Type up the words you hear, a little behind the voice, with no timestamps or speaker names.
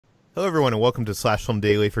Hello, everyone, and welcome to Slash Film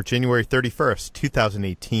Daily for January 31st,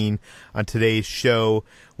 2018. On today's show,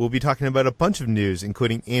 we'll be talking about a bunch of news,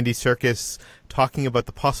 including Andy Serkis talking about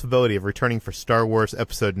the possibility of returning for Star Wars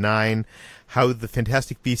Episode 9, how the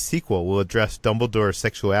Fantastic Beasts sequel will address Dumbledore's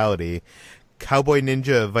sexuality, Cowboy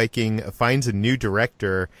Ninja Viking finds a new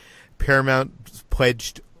director, Paramount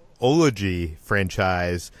pledged Ology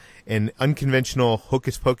franchise, an unconventional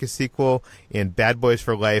Hocus Pocus sequel, and Bad Boys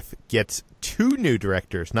for Life gets two new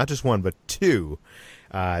directors, not just one, but two.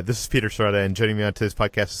 This is Peter Sciretta, and joining me on today's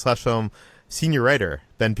podcast is Slash Film senior writer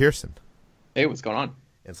Ben Pearson. Hey, what's going on?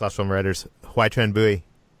 And Slash Film writers Hoai-Tran.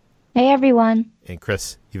 Hey, everyone. And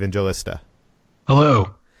Chris Evangelista.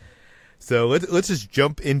 Hello. So let's just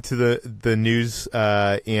jump into the news,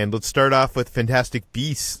 and let's start off with Fantastic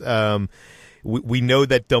Beasts. We know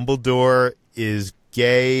that Dumbledore is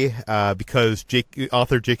gay because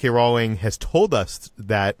author J.K. Rowling has told us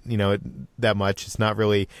that, that much. It's not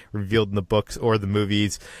really revealed in the books or the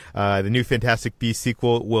movies. The new Fantastic Beasts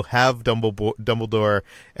sequel will have Dumbledore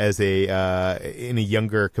as in a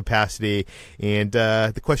younger capacity, and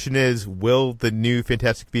the question is, will the new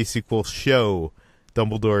Fantastic Beasts sequel show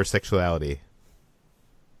Dumbledore's sexuality?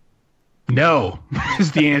 No,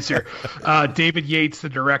 is the answer. David Yates, the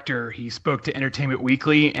director, he spoke to Entertainment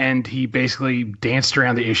Weekly, and he basically danced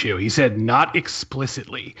around the issue. He said not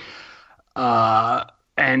explicitly.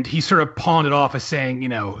 And he sort of pawned it off as saying,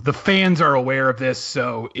 the fans are aware of this,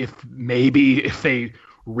 so if they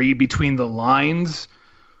read between the lines,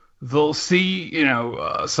 they'll see,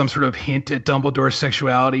 some sort of hint at Dumbledore's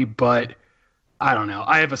sexuality. But I don't know.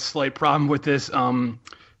 I have a slight problem with this.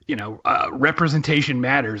 Representation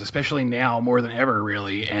matters, especially now more than ever,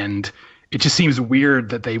 really. And it just seems weird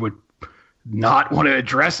that they would not want to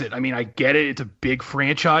address it. I mean, I get it. It's a big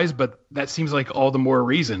franchise, but that seems like all the more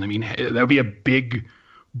reason. I mean, that would be a big,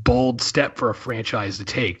 bold step for a franchise to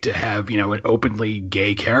take, to have, an openly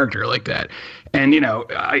gay character like that. And,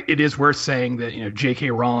 it is worth saying that,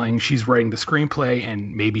 J.K. Rowling, she's writing the screenplay,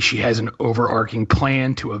 and maybe she has an overarching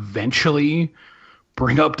plan to eventually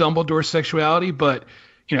bring up Dumbledore's sexuality, but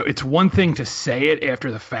it's one thing to say it after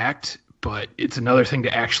the fact, but it's another thing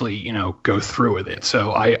to actually, go through with it.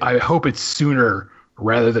 So I hope it's sooner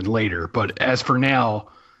rather than later. But as for now,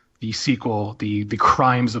 the sequel, the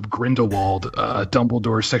Crimes of Grindelwald,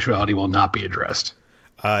 Dumbledore's sexuality will not be addressed.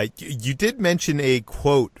 You did mention a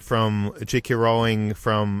quote from J.K. Rowling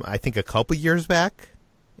from, I think, a couple years back.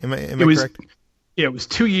 Am I correct? Yeah, it was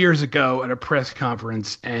 2 years ago at a press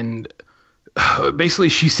conference, and basically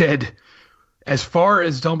she said, as far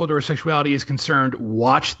as Dumbledore's sexuality is concerned,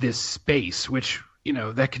 watch this space, which,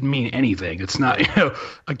 that could mean anything. It's not,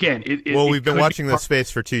 again, we've been watching this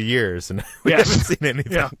space for 2 years, and we haven't seen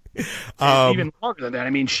anything. Yeah. Even longer than that.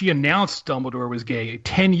 I mean, she announced Dumbledore was gay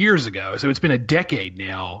 10 years ago, so it's been a decade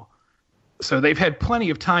now. So they've had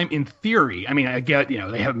plenty of time, in theory. I mean, I get, they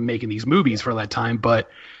haven't been making these movies for that time,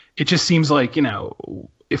 but it just seems like,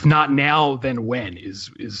 if not now, then when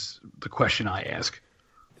is the question I ask.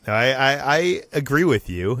 I agree with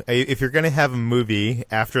you. If you're going to have a movie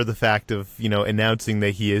after the fact of, announcing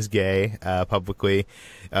that he is gay publicly,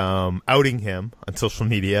 outing him on social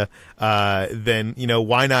media, then,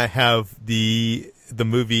 why not have the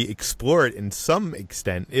movie explore it in some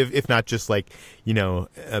extent, if not just like,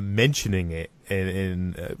 mentioning it.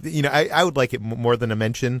 And I would like it more than a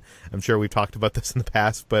mention. I'm sure we've talked about this in the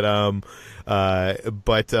past, but I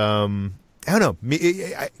don't know.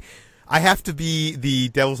 I have to be the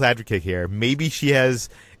devil's advocate here. Maybe she has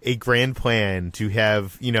a grand plan to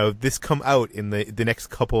have, this come out in the next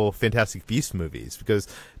couple Fantastic Beasts movies, because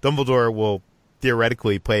Dumbledore will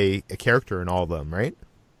theoretically play a character in all of them, right?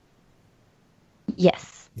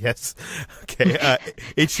 Yes. Yes. Okay.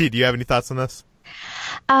 HG, do you have any thoughts on this?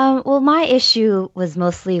 Well, my issue was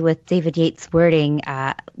mostly with David Yates' wording,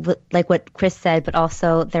 like what Chris said, but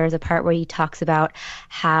also there's a part where he talks about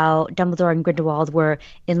how Dumbledore and Grindelwald were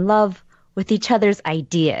in love with each other's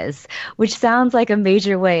ideas, which sounds like a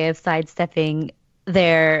major way of sidestepping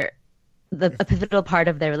a pivotal part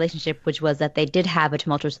of their relationship, which was that they did have a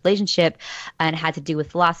tumultuous relationship and had to do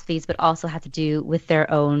with philosophies, but also had to do with their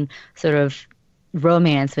own sort of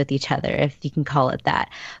romance with each other, if you can call it that.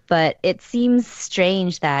 But it seems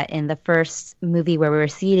strange that in the first movie where we were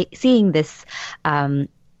seeing this,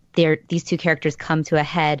 these two characters come to a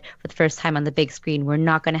head for the first time on the big screen, we're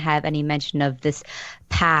not going to have any mention of this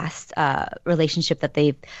past relationship that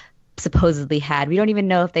they've supposedly had. We don't even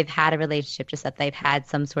know if they've had a relationship, just that they've had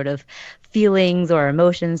some sort of feelings or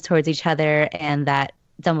emotions towards each other, and that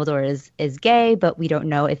Dumbledore is gay, but we don't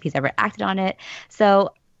know if he's ever acted on it.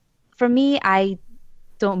 So for me, I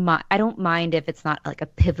don't mind if it's not like a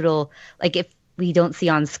pivotal, like if we don't see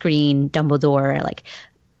on screen Dumbledore like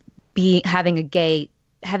having a gay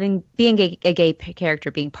a gay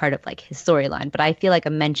character being part of like his storyline. But I feel like a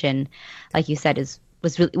mention, like you said,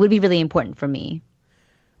 would be really important for me.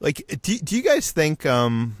 Like, do you guys think?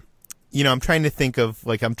 I'm trying to think of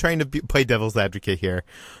I'm trying to play devil's advocate here.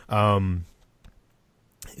 Do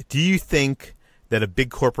you think that a big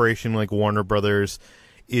corporation like Warner Brothers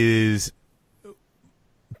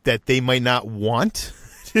that they might not want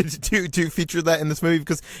to feature that in this movie,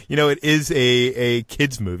 because it is a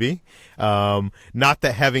kids movie. Not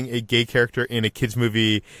that having a gay character in a kids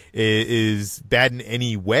movie is bad in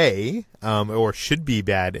any way, or should be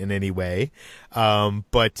bad in any way.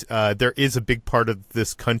 But there is a big part of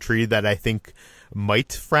this country that I think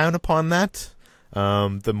might frown upon that.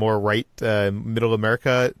 The more right, middle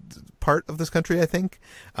America part of this country, I think.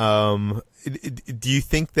 Do you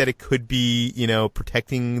think that it could be,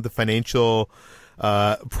 protecting the financial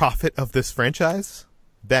profit of this franchise?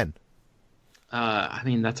 Ben? I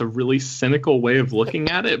mean, that's a really cynical way of looking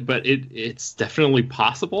at it, but it's definitely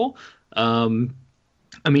possible. I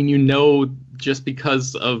mean, just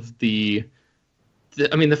because of the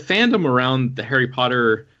fandom around the Harry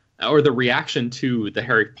Potter, or the reaction to the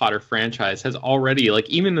Harry Potter franchise has already, like,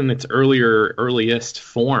 even in its earliest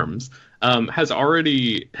forms, has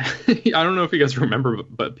already, I don't know if you guys remember,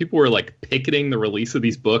 but people were like picketing the release of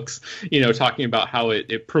these books, talking about how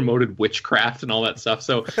it promoted witchcraft and all that stuff.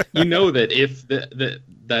 So that if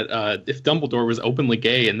if Dumbledore was openly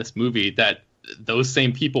gay in this movie, that those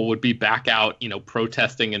same people would be back out,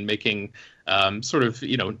 protesting and making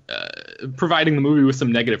providing the movie with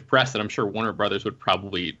some negative press that I'm sure Warner Brothers would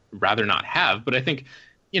probably rather not have. But I think,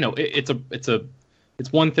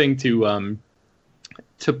 it's one thing to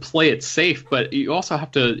play it safe, but you also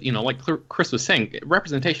have to, like Chris was saying,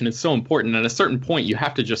 representation is so important. At a certain point, you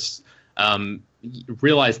have to just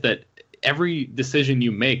realize that every decision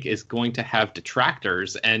you make is going to have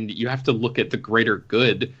detractors, and you have to look at the greater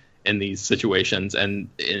good in these situations. And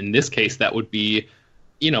in this case, that would be,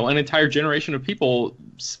 an entire generation of people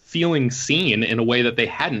feeling seen in a way that they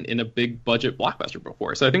hadn't in a big budget blockbuster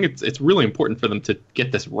before. So I think it's really important for them to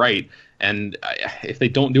get this right. And if they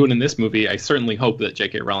don't do it in this movie, I certainly hope that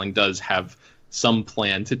J.K. Rowling does have some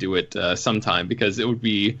plan to do it sometime, because it would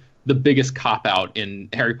be the biggest cop-out in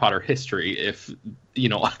Harry Potter history if,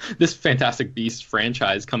 this Fantastic Beasts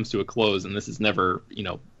franchise comes to a close and this is never,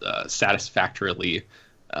 satisfactorily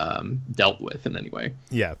dealt with in any way.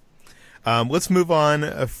 Yeah. Let's move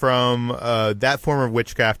on from that form of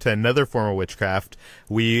witchcraft to another form of witchcraft.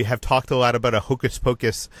 We have talked a lot about a Hocus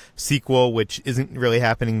Pocus sequel, which isn't really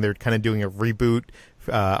happening. They're kind of doing a reboot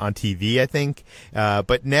on TV, I think.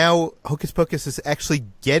 But now Hocus Pocus is actually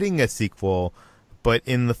getting a sequel, but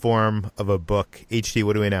in the form of a book. HT,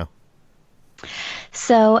 what do we know?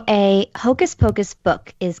 So a Hocus Pocus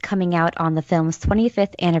book is coming out on the film's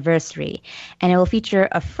 25th anniversary, and it will feature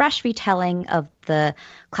a fresh retelling of the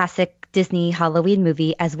classic Disney Halloween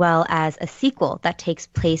movie, as well as a sequel that takes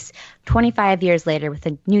place 25 years later with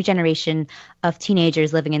a new generation of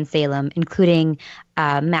teenagers living in Salem, including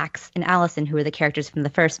Max and Allison, who were the characters from the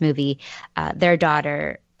first movie, their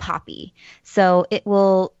daughter, Poppy. So it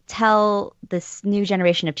will tell this new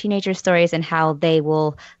generation of teenager stories and how they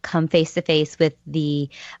will come face to face with the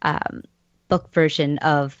book version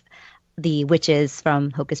of the witches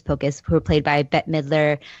from Hocus Pocus, who were played by Bette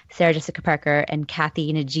Midler, Sarah Jessica Parker, and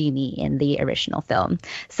Kathy Najimy in the original film.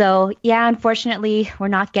 So, yeah, unfortunately, we're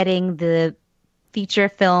not getting the feature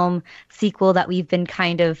film sequel that we've been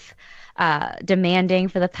kind of demanding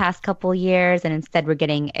for the past couple years, and instead we're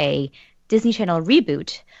getting a Disney Channel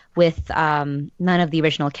reboot with none of the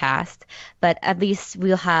original cast. But at least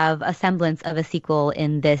we'll have a semblance of a sequel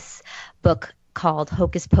in this book called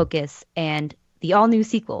Hocus Pocus, and the all-new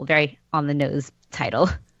sequel, very on-the-nose title.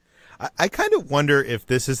 I kind of wonder if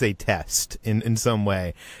this is a test in some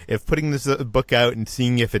way. If putting this book out and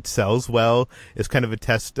seeing if it sells well is kind of a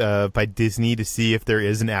test by Disney to see if there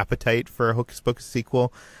is an appetite for a Hocus Pocus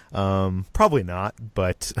sequel. Probably not,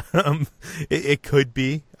 but it could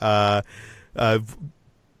be.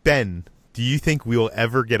 Ben, do you think we will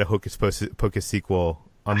ever get a Hocus Pocus sequel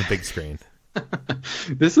on the big screen?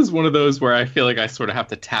 This is one of those where I feel like I sort of have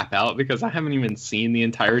to tap out because I haven't even seen the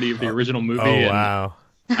entirety of the original movie. Oh, wow.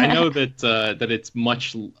 I know that it's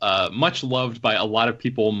much loved by a lot of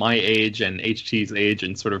people my age and HT's age,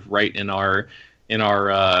 and sort of right in our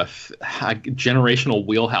generational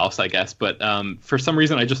wheelhouse, I guess. But for some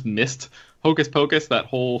reason, I just missed Hocus Pocus, that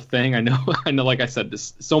whole thing. I know. Like I said,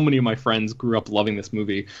 so many of my friends grew up loving this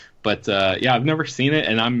movie, but yeah, I've never seen it,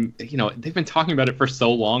 and they've been talking about it for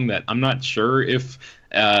so long that I'm not sure if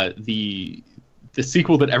the the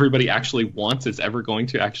sequel that everybody actually wants is ever going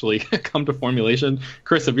to actually come to formulation.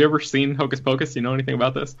 Chris, have you ever seen Hocus Pocus? Do you know anything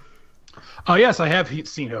about this? Oh yes, I have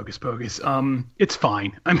seen Hocus Pocus. It's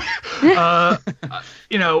fine. I mean,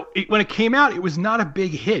 when it came out, it was not a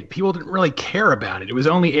big hit. People didn't really care about it. It was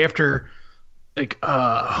only after like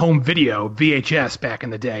home video, VHS back in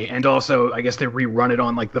the day, and also I guess they rerun it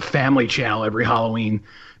on like the Family Channel every Halloween,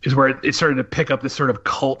 is where it started to pick up this sort of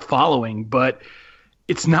cult following. But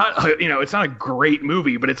it's not, it's not a great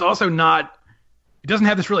movie, but it's also not. It doesn't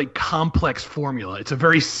have this really complex formula. It's a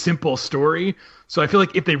very simple story. So I feel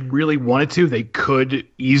like if they really wanted to, they could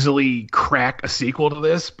easily crack a sequel to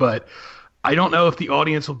this. But I don't know if the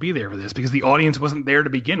audience will be there for this because the audience wasn't there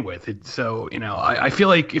to begin with. I feel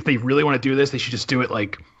like if they really want to do this, they should just do it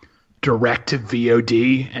like direct to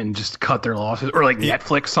VOD and just cut their losses, or like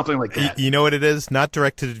Netflix, something like that. You know what it is? Not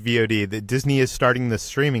directed to VOD. Disney is starting the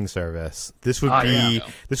streaming service. This would be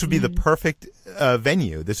the perfect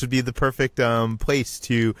venue. This would be the perfect place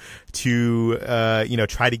to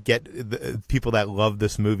try to get the people that love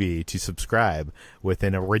this movie to subscribe with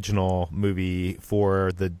an original movie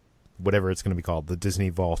for the whatever it's going to be called, the Disney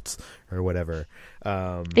Vaults or whatever.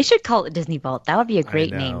 They should call it Disney Vault. That would be a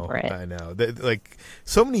great name for it. I know. Like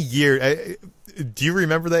so many years. Do you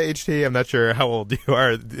remember that, HT? I'm not sure how old you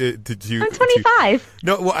are. Did you? I'm 25.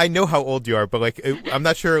 No, well, I know how old you are, but like, I'm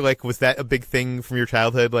not sure. Like, was that a big thing from your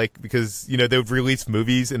childhood? Like, because they would release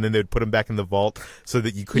movies and then they'd put them back in the vault so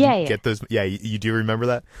that you couldn't get those. Yeah, you do remember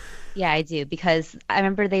that? Yeah, I do, because I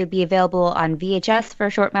remember they would be available on VHS for a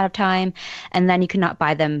short amount of time, and then you could not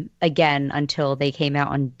buy them again until they came out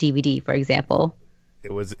on DVD, for example.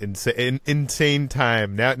 It was insane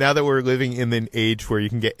time. Now that we're living in an age where you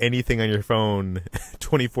can get anything on your phone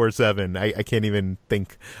 24/7, I can't even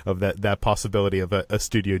think of that possibility of a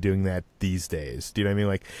studio doing that these days. Do you know what I mean?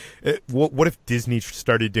 Like, what if Disney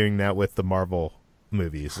started doing that with the Marvel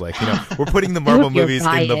movies? Like, we're putting the Marvel movies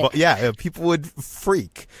in the people would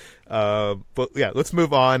freak. But yeah, let's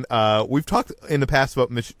move on. We've talked in the past about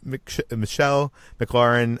Michelle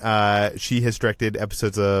MacLaren. She has directed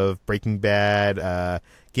episodes of Breaking Bad,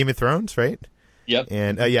 Game of Thrones, right? Yep.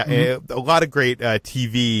 And a lot of great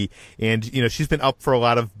TV. And she's been up for a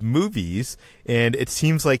lot of movies. And it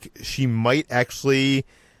seems like she might actually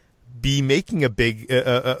be making a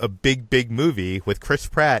big movie with Chris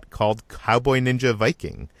Pratt called Cowboy Ninja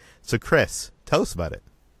Viking. So Chris, tell us about it.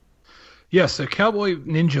 Yeah, so Cowboy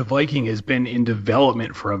Ninja Viking has been in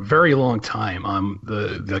development for a very long time.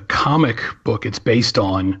 The comic book it's based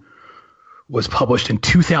on was published in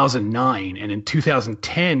 2009, and in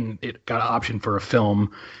 2010 it got an option for a film.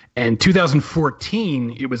 And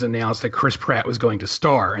 2014 it was announced that Chris Pratt was going to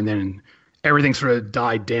star, and then everything sort of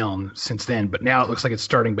died down since then. But now it looks like it's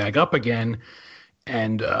starting back up again.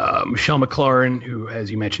 And Michelle MacLaren, who,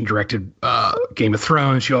 as you mentioned, directed Game of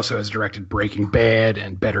Thrones, she also has directed Breaking Bad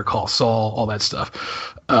and Better Call Saul, all that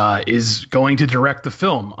stuff, is going to direct the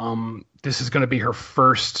film. This is going to be her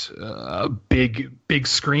first big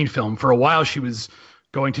screen film. For a while, she was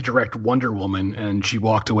going to direct Wonder Woman, and she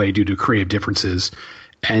walked away due to creative differences.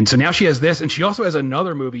 And so now she has this, and she also has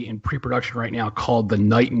another movie in pre-production right now called The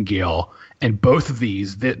Nightingale. And both of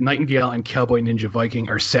these, The Nightingale and Cowboy Ninja Viking,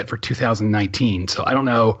 are set for 2019. So I don't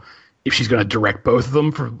know if she's going to direct both of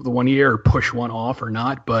them for the 1 year or push one off or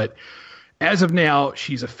not. But as of now,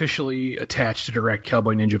 she's officially attached to direct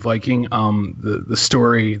Cowboy Ninja Viking.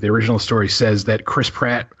 The original story says that Chris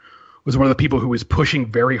Pratt was one of the people who was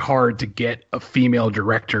pushing very hard to get a female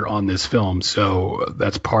director on this film. So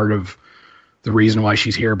that's part of the reason why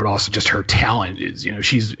she's here, but also just her talent is,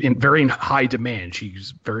 she's in very high demand.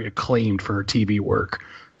 She's very acclaimed for her TV work.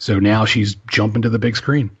 So now she's jumping to the big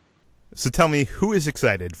screen. So tell me, who is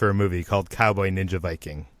excited for a movie called Cowboy Ninja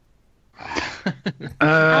Viking?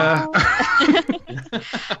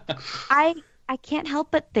 I can't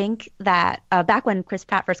help but think that back when Chris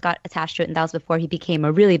Pratt first got attached to it, and that was before he became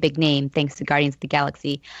a really big name thanks to Guardians of the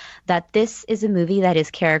Galaxy, that this is a movie that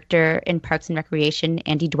his character in Parks and Recreation,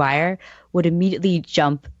 Andy Dwyer, would immediately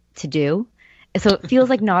jump to do. So it feels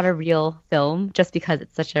like not a real film just because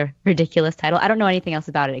it's such a ridiculous title. I don't know anything else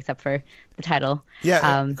about it except for the title.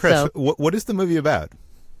 Yeah, Chris, what is the movie about?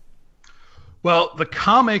 Well, the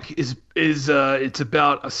comic is it's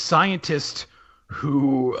about a scientist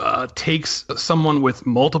who takes someone with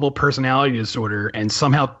multiple personality disorder and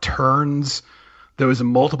somehow turns those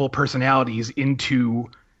multiple personalities into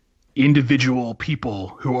individual people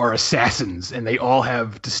who are assassins, and they all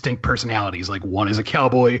have distinct personalities. Like, one is a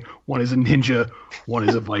cowboy, one is a ninja, one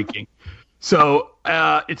is a Viking. So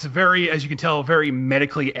it's a very, as you can tell, very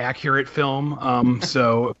medically accurate film.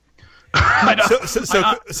 So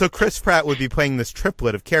So Chris Pratt would be playing this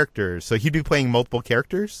triplet of characters. So he'd be playing multiple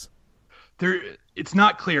characters? It's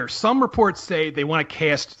not clear. Some reports say they want to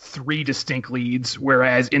cast 3 distinct leads,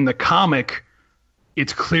 whereas in the comic,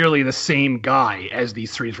 it's clearly the same guy as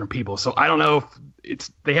these 3 different people. So I don't know if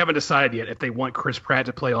they haven't decided yet if they want Chris Pratt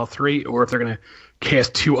to play all 3 or if they're going to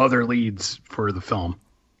cast 2 other leads for the film.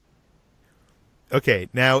 Okay,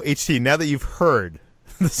 now HT, now that you've heard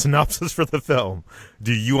the synopsis for the film,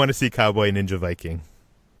 do you want to see Cowboy Ninja Viking?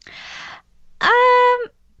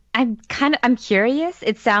 I'm curious.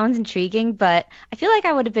 It sounds intriguing, but I feel like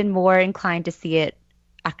I would have been more inclined to see it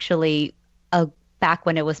actually back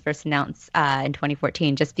when it was first announced in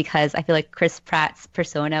 2014, just because I feel like Chris Pratt's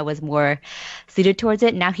persona was more suited towards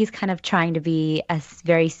it. Now he's kind of trying to be a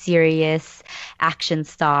very serious action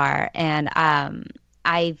star, and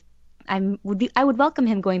I would welcome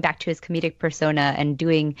him going back to his comedic persona and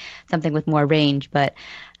doing something with more range. But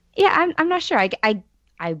yeah, I'm not sure. I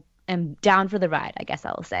am down for the ride, I guess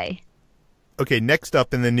I will say. Okay, next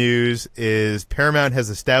up in the news is Paramount has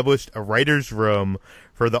established a writer's room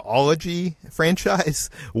for the Ology franchise.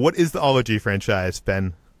 What is the Ology franchise,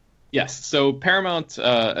 Ben? Yes, so Paramount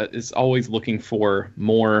is always looking for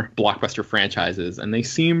more blockbuster franchises, and they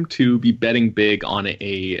seem to be betting big on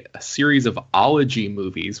a series of Ology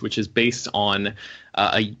movies, which is based on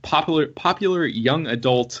a popular young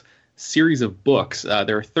adult series of books.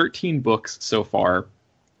 There are 13 books so far,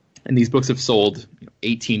 and these books have sold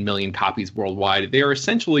 18 million copies worldwide. They are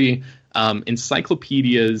essentially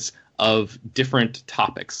encyclopedias of different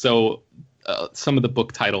topics. So some of the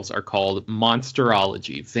book titles are called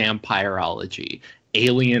Monsterology, Vampirology,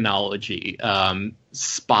 Alienology,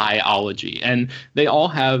 Spyology, and they all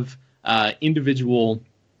have individual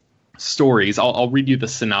stories. I'll read you the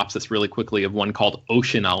synopsis really quickly of one called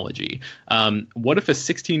Oceanology. What if a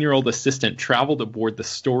 16-year-old assistant traveled aboard the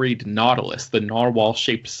storied Nautilus, the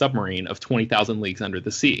narwhal-shaped submarine of 20,000 Leagues Under the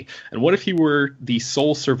Sea? And what if he were the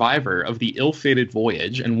sole survivor of the ill-fated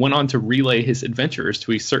voyage and went on to relay his adventures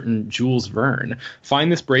to a certain Jules Verne?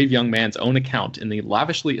 Find this brave young man's own account in the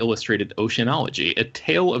lavishly illustrated Oceanology, a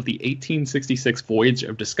tale of the 1866 voyage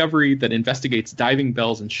of discovery that investigates diving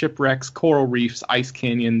bells and shipwrecks, coral reefs, ice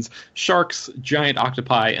canyons, sharks, giant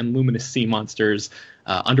octopi, and luminous sea monsters,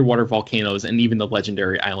 underwater volcanoes, and even the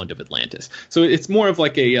legendary island of Atlantis. So it's more of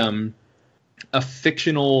like a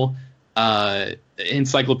fictional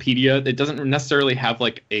encyclopedia. It doesn't necessarily have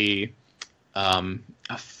like a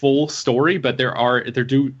full story, but there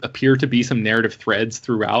do appear to be some narrative threads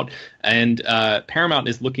throughout. And Paramount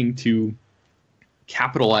is looking to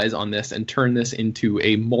capitalize on this and turn this into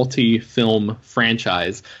a multi-film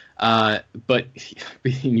franchise. But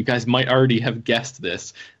you guys might already have guessed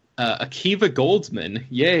this. Akiva Goldsman,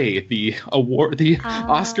 yay, the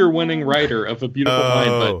Oscar-winning writer of A Beautiful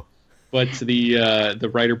Mind, but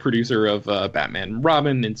the writer-producer of Batman and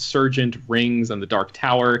Robin, Insurgent, Rings, and The Dark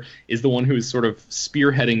Tower, is the one who is sort of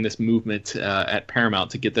spearheading this movement at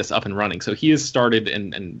Paramount to get this up and running. So he has started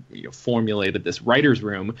and formulated this writer's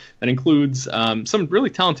room that includes some really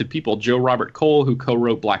talented people. Joe Robert Cole, who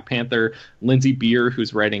co-wrote Black Panther, Lindsay Beer,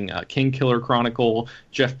 who's writing King Killer Chronicle,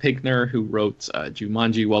 Jeff Pinkner, who wrote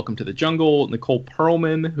Jumanji, Welcome to the Jungle, Nicole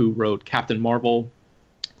Perlman, who wrote Captain Marvel,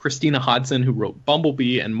 Christina Hodson, who wrote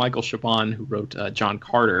Bumblebee, and Michael Chabon, who wrote John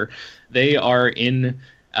Carter. They are in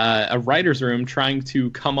a writer's room trying to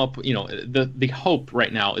come up, the hope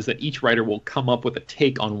right now is that each writer will come up with a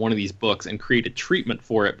take on one of these books and create a treatment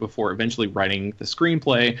for it before eventually writing the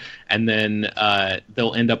screenplay. And then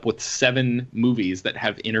they'll end up with 7 movies that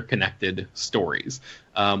have interconnected stories.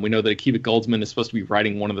 We know that Akiva Goldsman is supposed to be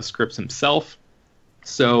writing one of the scripts himself.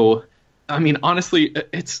 So, I mean, honestly,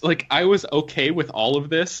 it's like I was okay with all of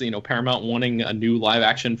this, Paramount wanting a new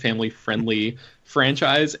live-action, family-friendly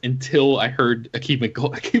franchise until I heard Akiva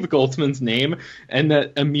Goldsman's name, and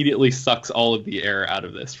that immediately sucks all of the air out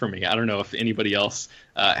of this for me. I don't know if anybody else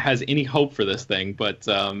has any hope for this thing, but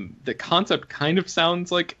the concept kind of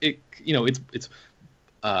sounds like it's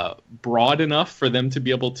broad enough for them to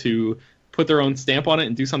be able to put their own stamp on it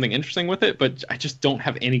and do something interesting with it, but I just don't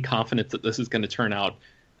have any confidence that this is going to turn out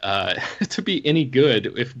to be any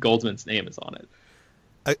good if Goldsman's name is on it.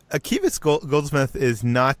 Akiva Goldsmith is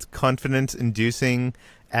not confidence-inducing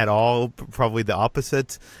at all, probably the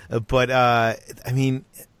opposite. But, I mean,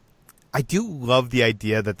 I do love the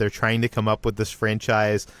idea that they're trying to come up with this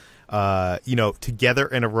franchise, together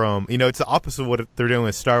in a room. It's the opposite of what they're doing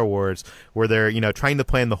with Star Wars, where they're, trying to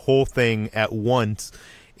plan the whole thing at once.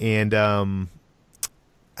 And, I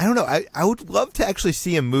don't know. I would love to actually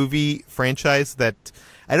see a movie franchise that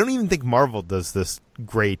I don't even think Marvel does this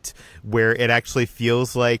great, where it actually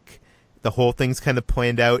feels like the whole thing's kind of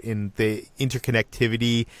planned out, and the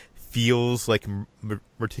interconnectivity feels like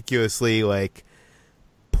meticulously like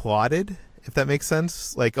plotted, if that makes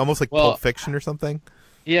sense, like almost like Pulp Fiction or something.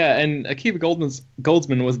 Yeah, and Akiva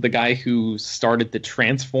Goldsman was the guy who started the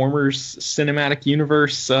Transformers cinematic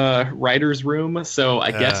universe writers' room. So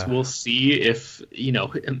I guess we'll see if,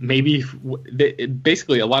 maybe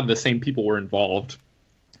basically a lot of the same people were involved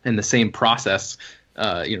in the same process.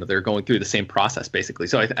 They're going through the same process, basically.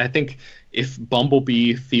 So I think if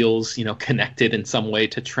Bumblebee feels, connected in some way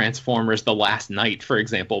to Transformers The Last Knight, for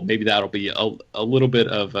example, maybe that'll be a little bit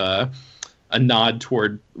of a nod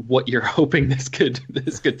toward what you're hoping this could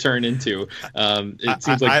turn into. It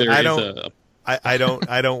seems like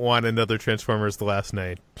I don't want another Transformers The Last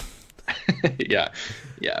Knight. Yeah.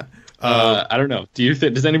 I don't know.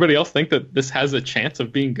 Does anybody else think that this has a chance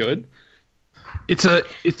of being good? It's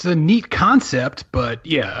a neat concept, but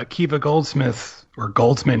yeah, Akiva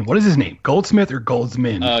Goldsman. What is his name? Goldsmith or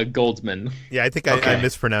Goldsman? Goldsman. Yeah, I think I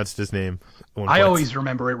mispronounced his name. I always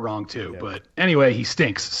remember it wrong too. Yeah. But anyway, he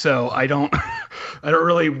stinks. So I don't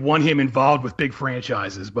really want him involved with big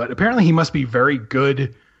franchises. But apparently, he must be very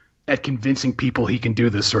good at convincing people he can do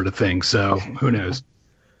this sort of thing. So who knows?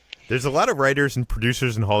 There's a lot of writers and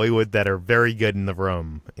producers in Hollywood that are very good in the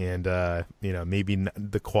room, and maybe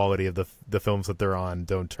the quality of the films that they're on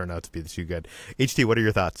don't turn out to be too good. HT, what are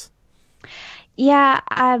your thoughts? Yeah,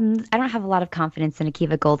 I don't have a lot of confidence in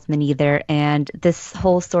Akiva Goldsman either, and this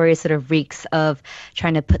whole story sort of reeks of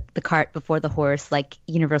trying to put the cart before the horse, like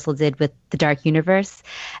Universal did with the Dark Universe,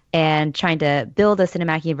 and trying to build a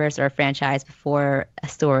cinematic universe or a franchise before a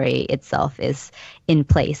story itself is in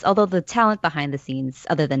place. Although the talent behind the scenes,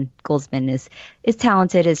 other than Goldsman, is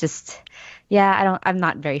talented, is just, I'm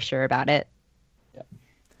not very sure about it.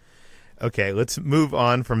 Okay, let's move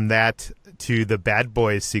on from that to the Bad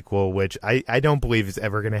Boys sequel, which I don't believe is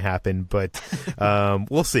ever going to happen, but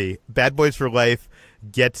we'll see. Bad Boys for Life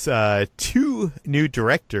gets 2 new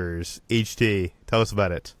directors. HT, tell us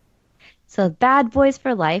about it. So Bad Boys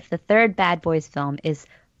for Life, the third Bad Boys film, is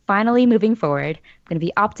finally moving forward. I'm going to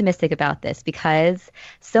be optimistic about this because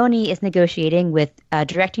Sony is negotiating with a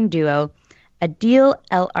directing duo, Adil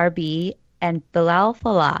El-Arbi and Bilal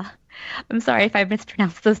Fallah. I'm sorry if I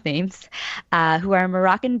mispronounced those names, who are a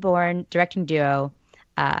Moroccan-born directing duo,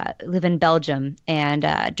 live in Belgium, and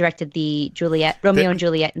directed the Romeo and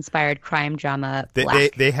Juliet-inspired crime drama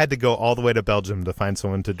Black. They had to go all the way to Belgium to find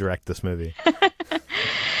someone to direct this movie.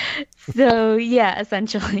 So, yeah,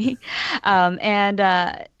 essentially.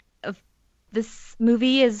 This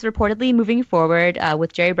movie is reportedly moving forward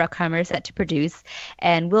with Jerry Bruckheimer set to produce,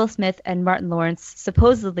 and Will Smith and Martin Lawrence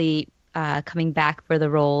supposedly coming back for the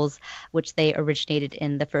roles which they originated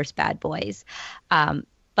in the first Bad Boys.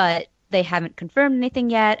 But they haven't confirmed anything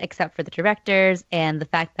yet except for the directors and the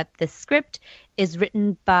fact that this script is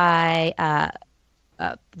written by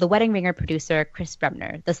the Wedding Ringer producer Chris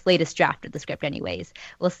Bremner, the latest draft of the script anyways.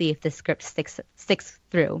 We'll see if this script sticks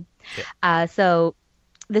through. Yeah. So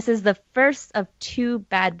this is the first of 2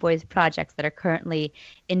 Bad Boys projects that are currently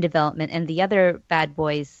in development, and the other Bad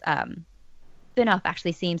Boys spinoff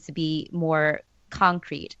actually seems to be more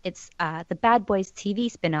concrete. It's the Bad Boys TV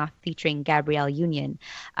spinoff featuring Gabrielle Union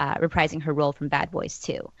reprising her role from Bad Boys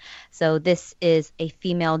 2. So this is a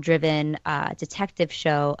female-driven detective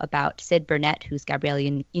show about Sid Burnett, who's Gabrielle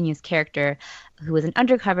Union's character, who is an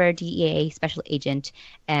undercover DEA special agent,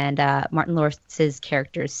 and Martin Lawrence's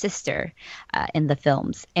character's sister in the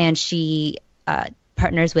films. And she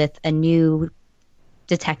partners with a new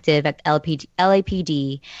detective at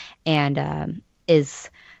LAPD and is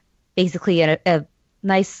basically a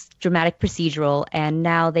nice dramatic procedural, and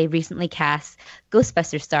now they recently cast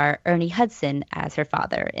Ghostbuster star Ernie Hudson as her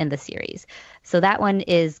father in the series. So that one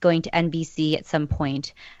is going to NBC at some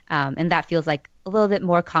point, and that feels like a little bit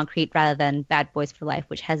more concrete rather than Bad Boys for Life,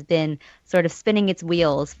 which has been sort of spinning its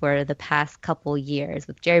wheels for the past couple years,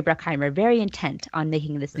 with Jerry Bruckheimer very intent on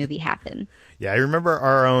making this movie happen. Yeah, I remember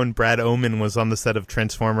our own Brad Oman was on the set of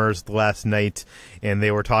Transformers The Last Night, and they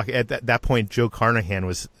were talking, at that point, Joe Carnahan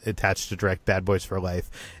was attached to direct Bad Boys for Life,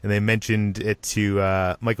 and they mentioned it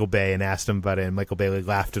to Michael Bay and asked him about it, and Michael Bay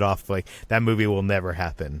laughed it off, like, that movie will never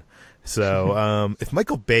happen. So if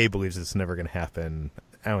Michael Bay believes it's never going to happen,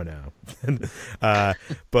 I don't know.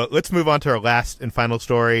 But let's move on to our last and final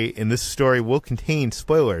story. And this story will contain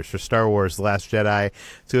spoilers for Star Wars The Last Jedi.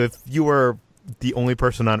 So if you were the only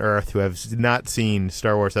person on Earth who has not seen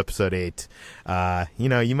Star Wars Episode 8,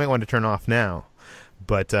 you might want to turn off now.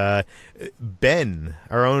 But Ben,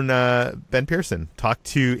 our own Ben Pearson, talked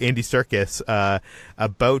to Andy Serkis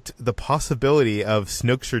about the possibility of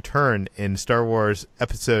Snoke's return in Star Wars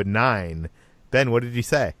Episode 9. Ben, what did he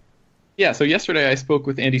say? Yeah, so yesterday I spoke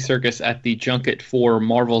with Andy Serkis at the junket for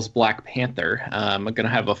Marvel's Black Panther. I'm going to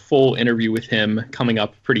have a full interview with him coming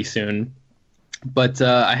up pretty soon. But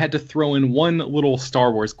I had to throw in one little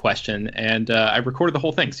Star Wars question, and I recorded the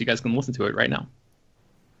whole thing, so you guys can listen to it right now.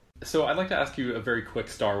 So I'd like to ask you a very quick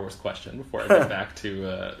Star Wars question before I get back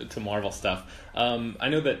to Marvel stuff. I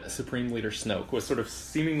know that Supreme Leader Snoke was sort of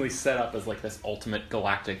seemingly set up as like this ultimate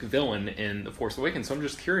galactic villain in The Force Awakens, so I'm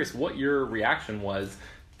just curious what your reaction was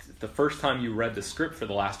the first time you read the script for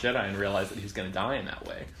The Last Jedi and realized that he was going to die in that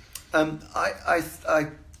way. I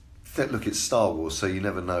think, look, it's Star Wars, so you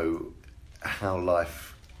never know how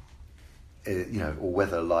life, or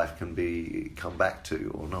whether life can be come back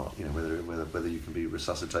to or not. Whether you can be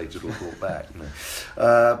resuscitated or brought back.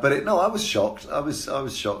 I was shocked. I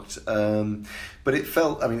was shocked. But it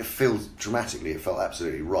felt. I mean, it feels dramatically. It felt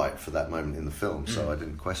absolutely right for that moment in the film. So I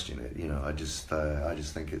didn't question it. I just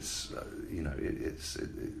think it's.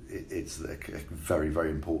 It's a very, very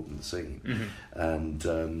important scene, and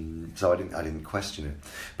so I didn't question it.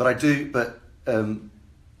 But I do. But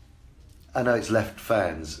I know it's left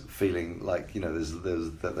fans feeling like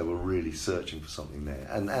that they were really searching for something there,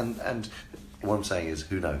 and what I'm saying is,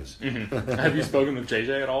 who knows? Have you spoken with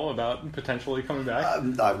JJ at all about potentially coming back?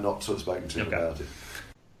 I've not spoken to him about it.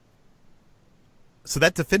 So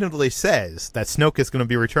that definitively says that Snoke is going to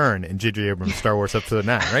be returned in J.J. Abrams' Star Wars Episode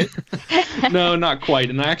 9, right? No, not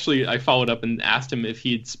quite. And I followed up and asked him if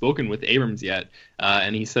he'd spoken with Abrams yet,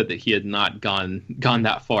 and he said that he had not gone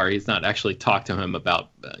that far. He's not actually talked to him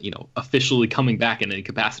about officially coming back in any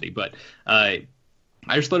capacity. But I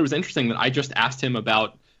just thought it was interesting that I just asked him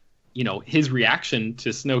about his reaction to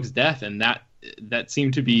Snoke's death, and that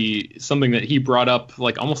seemed to be something that he brought up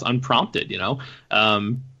like almost unprompted.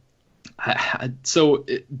 So,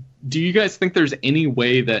 do you guys think there's any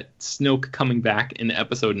way that Snoke coming back in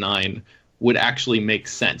Episode 9 would actually make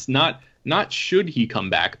sense? Not should he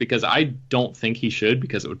come back, because I don't think he should,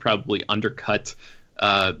 because it would probably undercut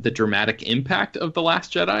the dramatic impact of The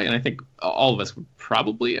Last Jedi, and I think all of us would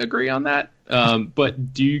probably agree on that.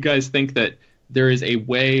 But do you guys think that there is a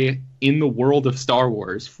way in the world of Star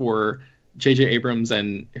Wars for J.J. Abrams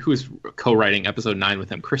and who's co-writing Episode 9 with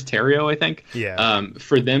him, Chris Terrio, I think,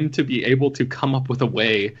 for them to be able to come up with a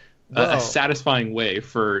way, a satisfying way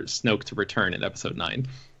for Snoke to return in Episode 9?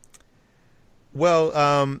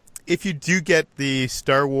 Well, if you do get the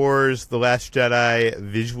Star Wars The Last Jedi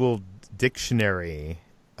visual dictionary,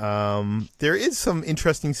 there is some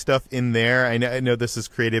interesting stuff in there. I know this is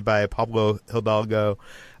created by Pablo Hidalgo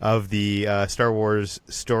of the Star Wars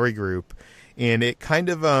Story Group. And it kind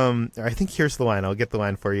of, I think here's the line. I'll get the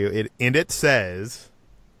line for you. It says,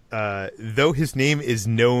 though his name is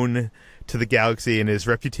known to the galaxy and his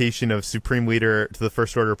reputation of supreme leader to the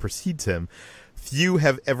First Order precedes him, few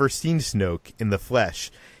have ever seen Snoke in the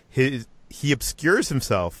flesh. He obscures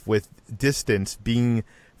himself with distance, being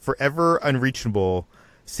forever unreachable,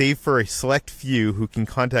 save for a select few who can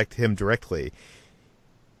contact him directly.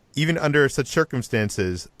 Even under such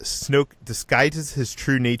circumstances, Snoke disguises his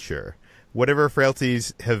true nature. Whatever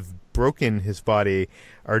frailties have broken his body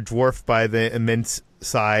are dwarfed by the immense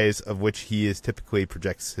size of which he typically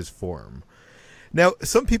projects his form. Now,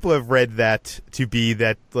 some people have read that to be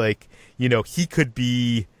that, he could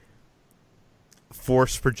be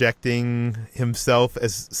force projecting himself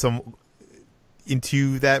as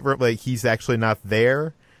into that, like he's actually not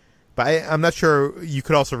there. But I'm not sure. You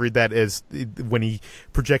could also read that as when he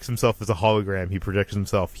projects himself as a hologram, he projects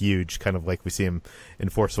himself huge, kind of like we see him in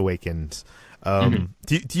Force Awakens. Do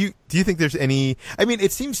you think there's any? I mean,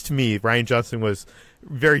 it seems to me Rian Johnson was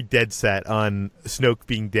very dead set on Snoke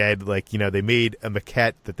being dead. Like, they made a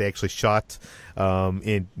maquette that they actually shot,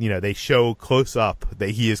 and they show close up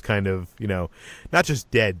that he is kind of not just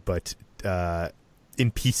dead, but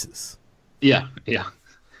in pieces. Yeah.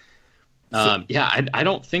 I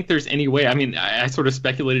don't think there's any way. I mean, I sort of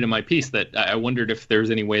speculated in my piece that I wondered if there's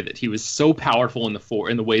any way that he was so powerful in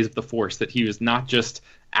the ways of the Force that he was not just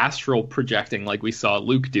astral projecting like we saw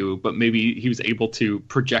Luke do, but maybe he was able to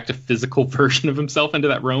project a physical version of himself into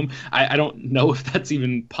that realm. I don't know if that's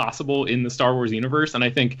even possible in the Star Wars universe, and I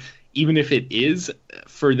think even if it is,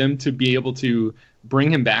 for them to be able to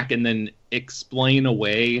bring him back and then explain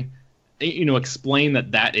away, explain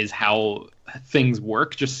that is how things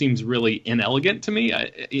work just seems really inelegant to me.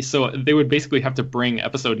 So they would basically have to bring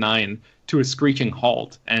Episode 9 to a screeching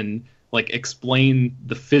halt and explain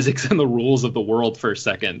the physics and the rules of the world for a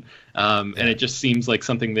second. And it just seems like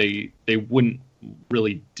something they wouldn't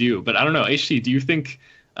really do. But I don't know, HT, do you think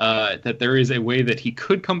that there is a way that he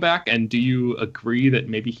could come back? And do you agree that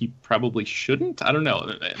maybe he probably shouldn't? I don't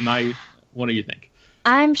know. What do you think?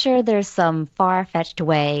 I'm sure there's some far-fetched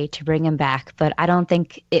way to bring him back, but I don't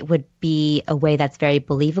think it would be a way that's very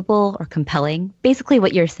believable or compelling. Basically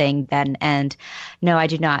what you're saying, Ben, and no, I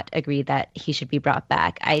do not agree that he should be brought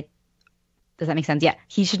back. Does that make sense? Yeah,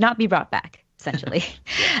 he should not be brought back, essentially.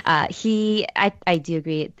 I do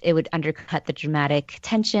agree it would undercut the dramatic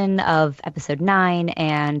tension of Episode 9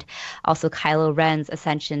 and also Kylo Ren's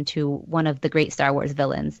ascension to one of the great Star Wars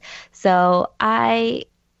villains. So I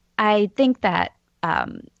think that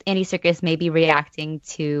Andy Serkis may be reacting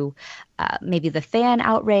to maybe the fan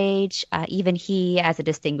outrage. Even he, as a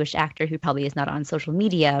distinguished actor who probably is not on social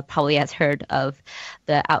media, probably has heard of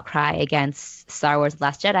the outcry against Star Wars The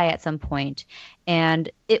Last Jedi at some point.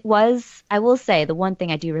 And it was, I will say, the one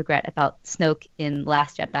thing I do regret about Snoke in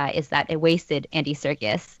Last Jedi is that it wasted Andy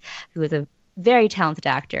Serkis, who is a very talented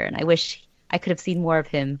actor, and I wish I could have seen more of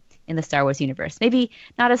him in the Star Wars universe. Maybe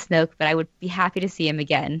not as Snoke, but I would be happy to see him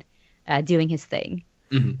again doing his thing.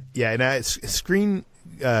 Mm-hmm. Yeah, and Screen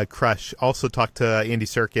Crush also talked to Andy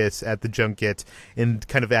Serkis at the junket and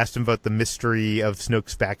kind of asked him about the mystery of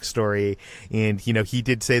Snoke's backstory. And, he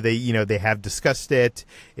did say they have discussed it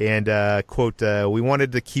and, quote, we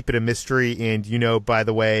wanted to keep it a mystery. And, by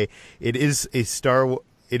the way, it is Star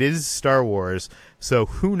Wars. So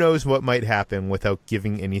who knows what might happen without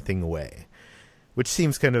giving anything away, which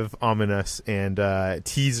seems kind of ominous and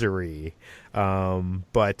teasery.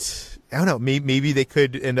 But I don't know, maybe they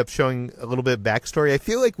could end up showing a little bit of backstory. I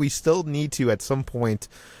feel like we still need to, at some point,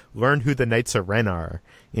 learn who the Knights of Ren are.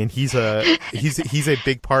 And he's a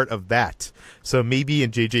big part of that. So maybe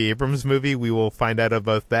in J.J. Abrams' movie, we will find out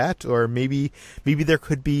about that. Or maybe there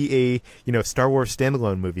could be a, Star Wars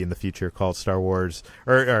standalone movie in the future called Star Wars,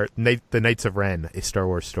 or The Knights of Ren, a Star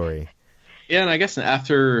Wars story. Yeah, and I guess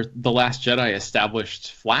after The Last Jedi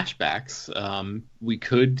established flashbacks, we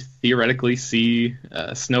could theoretically see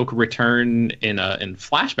Snoke return in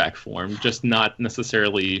flashback form, just not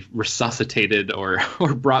necessarily resuscitated or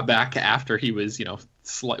brought back after he was,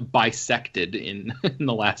 bisected in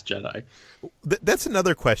The Last Jedi. That's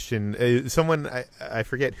another question. Someone, I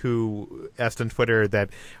forget who, asked on Twitter that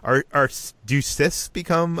do Siths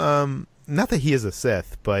become, not that he is a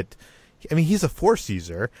Sith, but I mean, he's a Force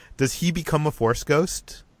user. Does he become a Force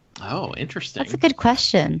ghost? Oh, interesting. That's a good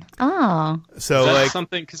question. Oh, so that's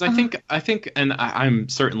something, because I think, and I'm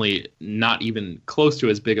certainly not even close to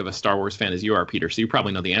as big of a Star Wars fan as you are, Peter. So you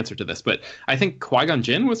probably know the answer to this, but I think Qui-Gon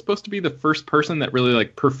Jinn was supposed to be the first person that really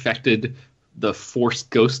perfected the Force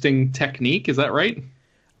ghosting technique. Is that right?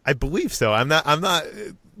 I believe so. I'm not.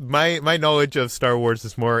 My knowledge of Star Wars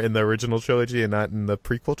is more in the original trilogy and not in the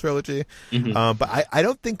prequel trilogy. Mm-hmm. But I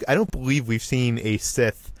don't believe we've seen a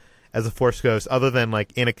Sith as a Force ghost other than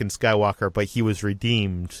Anakin Skywalker, but he was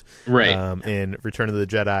redeemed in Return of the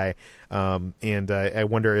Jedi. And I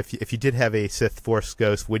wonder if you did have a Sith Force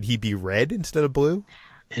ghost, would he be red instead of blue?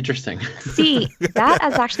 Interesting. See, that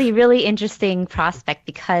is actually a really interesting prospect,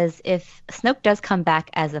 because if Snoke does come back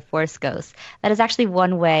as a Force ghost, that is actually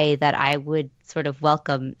one way that I would sort of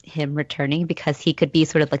welcome him returning, because he could be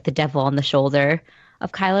sort of like the devil on the shoulder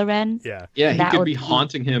of Kylo Ren. Yeah, he could be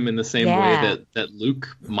haunting him in the same way that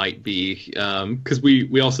Luke might be, because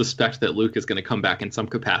we all suspect that Luke is going to come back in some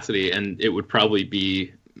capacity, and it would probably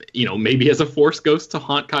be, maybe as a Force ghost to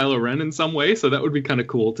haunt Kylo Ren in some way. So that would be kind of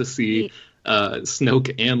cool to see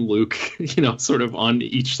Snoke and Luke, sort of on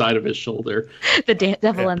each side of his shoulder. The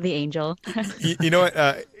devil and the angel. You know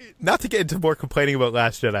what? Not to get into more complaining about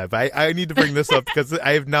Last Jedi, but I need to bring this up because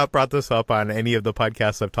I have not brought this up on any of the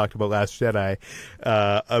podcasts I've talked about Last Jedi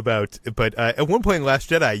about. But at one point in Last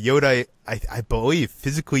Jedi, Yoda, I believe,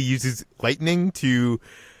 physically uses lightning to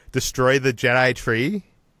destroy the Jedi tree,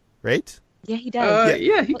 right? Yeah, he does.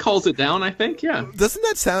 Yeah, he calls it down, I think, yeah. Doesn't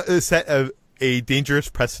that set a dangerous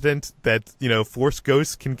precedent that, Force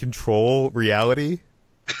ghosts can control reality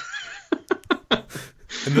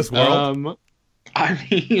in this world? I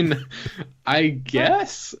mean, I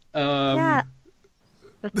guess. Yeah,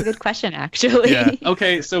 that's a good question, actually. Yeah.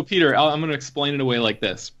 Okay, so Peter, I'm going to explain it away like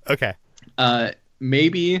this. Okay.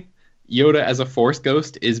 Maybe Yoda as a Force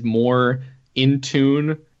ghost is more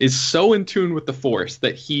so in tune with the Force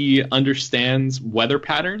that he understands weather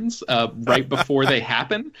patterns right before they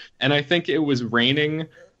happen. And I think it was raining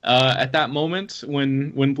at that moment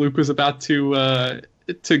when Luke was about to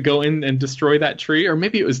go in and destroy that tree, or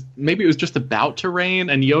maybe it was just about to rain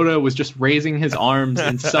and Yoda was just raising his arms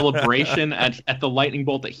in celebration at the lightning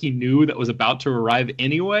bolt that he knew that was about to arrive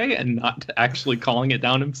anyway, and not actually calling it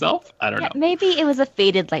down himself. I don't know. Maybe it was a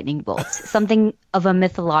fated lightning bolt, something of a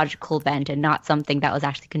mythological bent and not something that was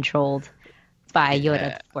actually controlled by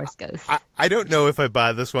Yoda Force Ghost. I don't know if I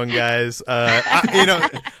buy this one, guys. I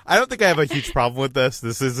don't think I have a huge problem with this.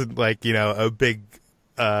 This isn't like, a big,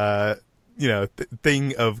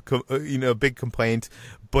 thing of, big complaint.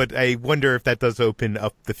 But I wonder if that does open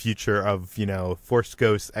up the future of, Force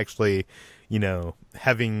Ghosts actually,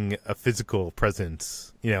 having a physical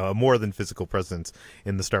presence, a more than physical presence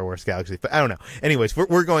in the Star Wars galaxy. But I don't know. Anyways,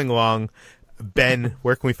 we're going along. Ben,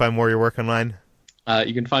 where can we find more of your work online?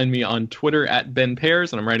 You can find me on Twitter at Ben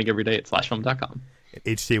Pears, and I'm writing every day at slashfilm.com.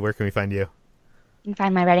 HT, where can we find you? You can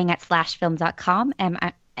find my writing at slashfilm.com, and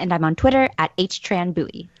I'm on Twitter at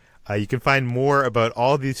HTranBuoy. You can find more about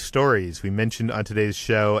all these stories we mentioned on today's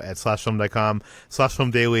show at slashfilm.com.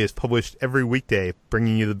 Slashfilm Daily is published every weekday,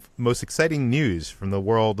 bringing you the most exciting news from the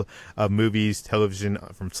world of movies, television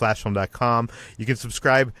from slashfilm.com. You can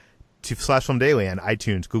subscribe to Slashfilm Daily on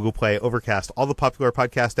iTunes, Google Play, Overcast, all the popular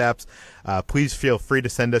podcast apps. Please feel free to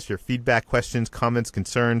send us your feedback, questions, comments,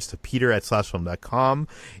 concerns to peter@slashfilm.com.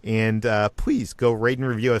 And please go rate and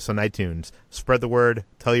review us on iTunes. Spread the word,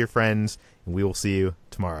 tell your friends, and we will see you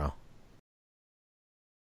tomorrow.